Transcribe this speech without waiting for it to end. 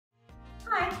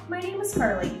my name is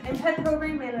Carly. I'm Pet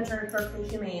Program Manager at Berkeley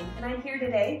Humane, and I'm here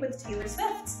today with Taylor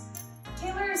Swift.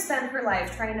 Taylor has spent her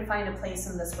life trying to find a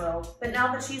place in this world, but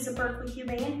now that she's at Berkeley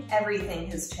Humane, everything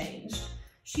has changed.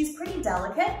 She's pretty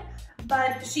delicate,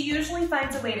 but she usually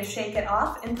finds a way to shake it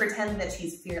off and pretend that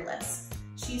she's fearless.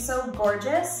 She's so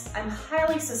gorgeous, I'm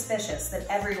highly suspicious that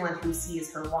everyone who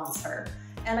sees her wants her,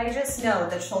 and I just know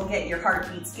that she'll get your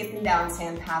heartbeat skipping down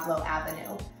San Pablo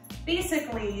Avenue.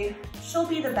 Basically, she'll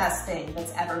be the best thing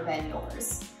that's ever been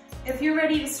yours. If you're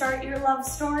ready to start your love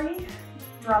story,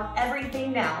 drop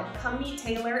everything now. Come meet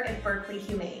Taylor at Berkeley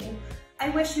Humane. I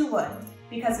wish you would,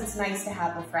 because it's nice to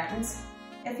have a friend.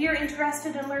 If you're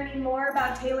interested in learning more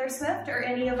about Taylor Swift or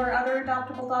any of our other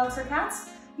adoptable dogs or cats,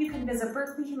 you can visit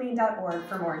berkeleyhumane.org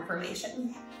for more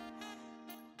information.